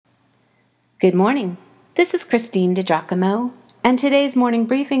Good morning. This is Christine DiGiacomo, and today's morning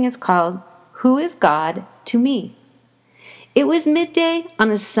briefing is called Who is God to Me? It was midday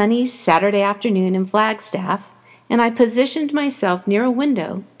on a sunny Saturday afternoon in Flagstaff, and I positioned myself near a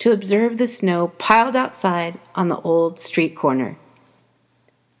window to observe the snow piled outside on the old street corner.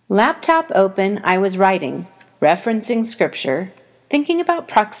 Laptop open, I was writing, referencing scripture, thinking about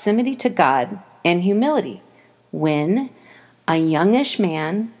proximity to God and humility, when a youngish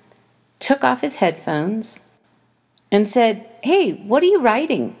man took off his headphones and said, "Hey, what are you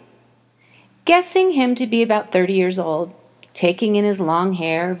writing?" Guessing him to be about 30 years old, taking in his long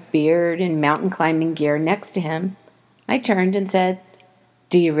hair, beard, and mountain climbing gear next to him, I turned and said,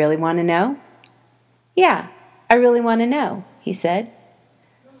 "Do you really want to know?" "Yeah, I really want to know," he said.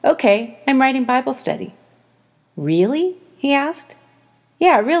 "Okay, I'm writing Bible study." "Really?" he asked.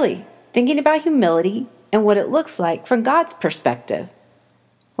 "Yeah, really, thinking about humility and what it looks like from God's perspective."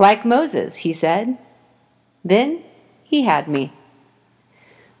 "Like Moses," he said. Then he had me.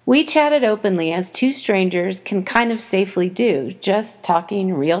 We chatted openly as two strangers can kind of safely do, just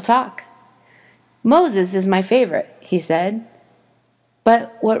talking real talk. "Moses is my favorite," he said.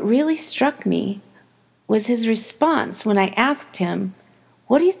 But what really struck me was his response when I asked him,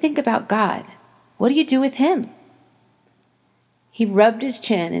 "What do you think about God? What do you do with him?" He rubbed his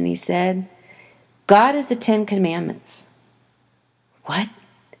chin and he said, "God is the 10 Commandments." "What?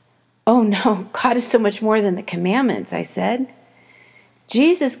 Oh no, God is so much more than the commandments," I said.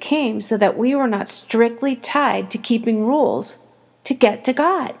 Jesus came so that we were not strictly tied to keeping rules to get to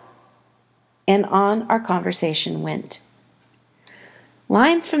God. And on our conversation went.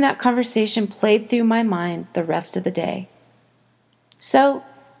 Lines from that conversation played through my mind the rest of the day. So,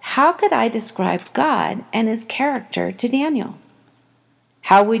 how could I describe God and his character to Daniel?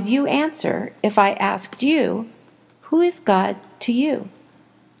 How would you answer if I asked you, who is God to you?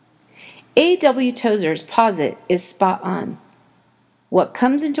 A.W. Tozer's posit is spot on. What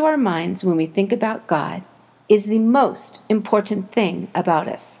comes into our minds when we think about God is the most important thing about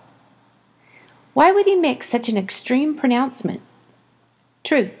us. Why would he make such an extreme pronouncement?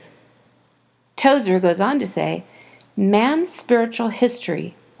 Truth. Tozer goes on to say, man's spiritual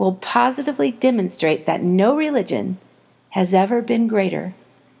history will positively demonstrate that no religion has ever been greater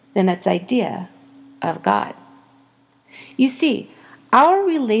than its idea of God. You see, our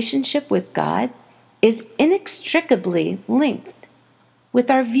relationship with God is inextricably linked with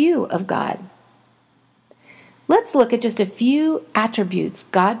our view of God. Let's look at just a few attributes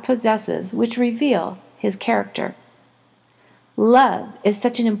God possesses which reveal his character. Love is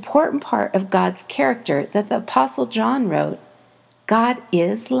such an important part of God's character that the Apostle John wrote, "God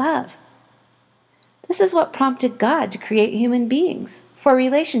is love." This is what prompted God to create human beings for a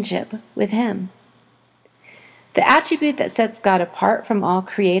relationship with him. The attribute that sets God apart from all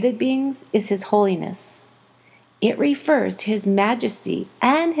created beings is his holiness. It refers to his majesty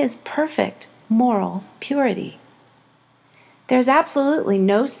and his perfect moral purity. There's absolutely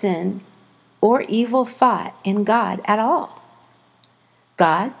no sin or evil thought in God at all.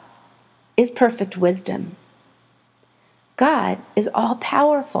 God is perfect wisdom. God is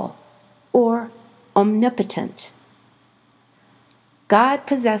all-powerful or omnipotent. God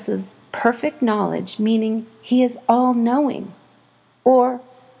possesses perfect knowledge, meaning he is all-knowing or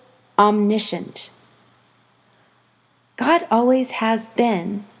omniscient. God always has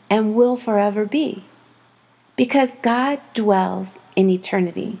been and will forever be, because God dwells in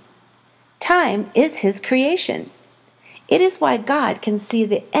eternity. Time is his creation. It is why God can see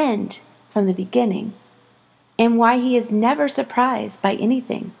the end from the beginning, and why he is never surprised by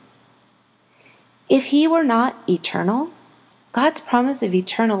anything. If he were not eternal, God's promise of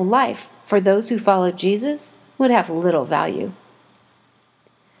eternal life for those who follow Jesus would have little value.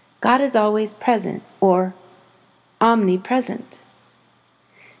 God is always present or omnipresent.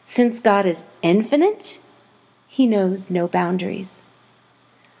 Since God is infinite, he knows no boundaries.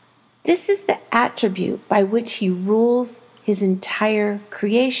 This is the attribute by which he rules his entire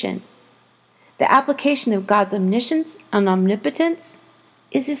creation. The application of God's omniscience and omnipotence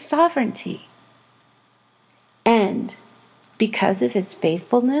is his sovereignty. And because of his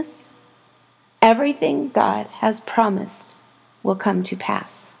faithfulness, everything God has promised will come to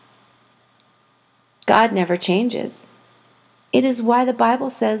pass. God never changes. It is why the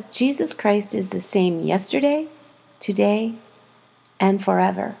Bible says Jesus Christ is the same yesterday, today, and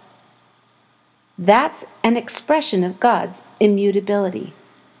forever. That's an expression of God's immutability.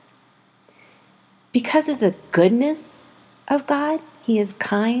 Because of the goodness of God, he is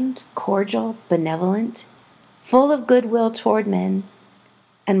kind, cordial, benevolent, full of goodwill toward men,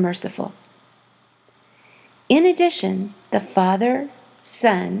 and merciful. In addition, the Father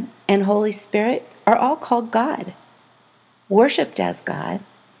Son, and Holy Spirit are all called God, worshipped as God,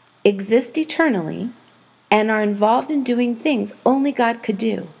 exist eternally, and are involved in doing things only God could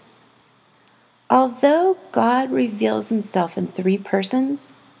do. Although God reveals himself in three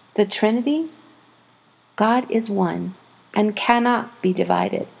persons, the Trinity, God is one and cannot be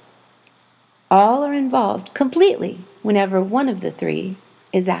divided. All are involved completely whenever one of the three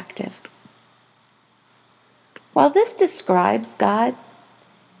is active. While this describes God,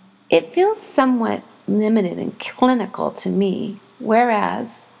 it feels somewhat limited and clinical to me,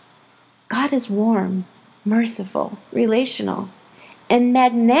 whereas God is warm, merciful, relational, and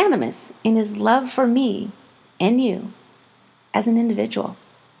magnanimous in his love for me and you as an individual.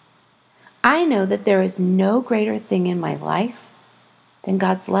 I know that there is no greater thing in my life than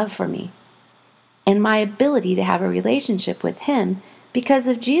God's love for me and my ability to have a relationship with him because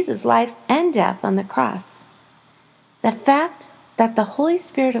of Jesus' life and death on the cross. The fact that the Holy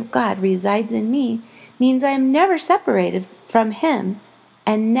Spirit of God resides in me means I am never separated from him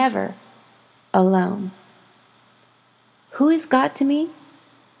and never alone. Who is God to me?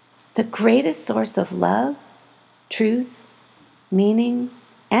 The greatest source of love, truth, meaning,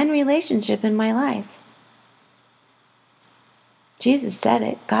 and relationship in my life. Jesus said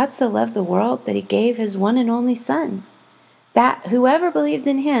it. God so loved the world that he gave his one and only Son, that whoever believes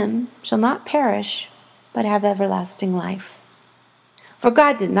in him shall not perish, but have everlasting life. For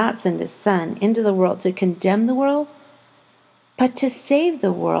God did not send his Son into the world to condemn the world, but to save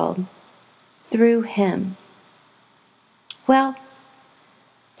the world through him. Well,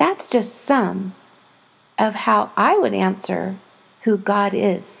 that's just some of how I would answer who God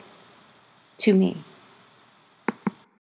is to me.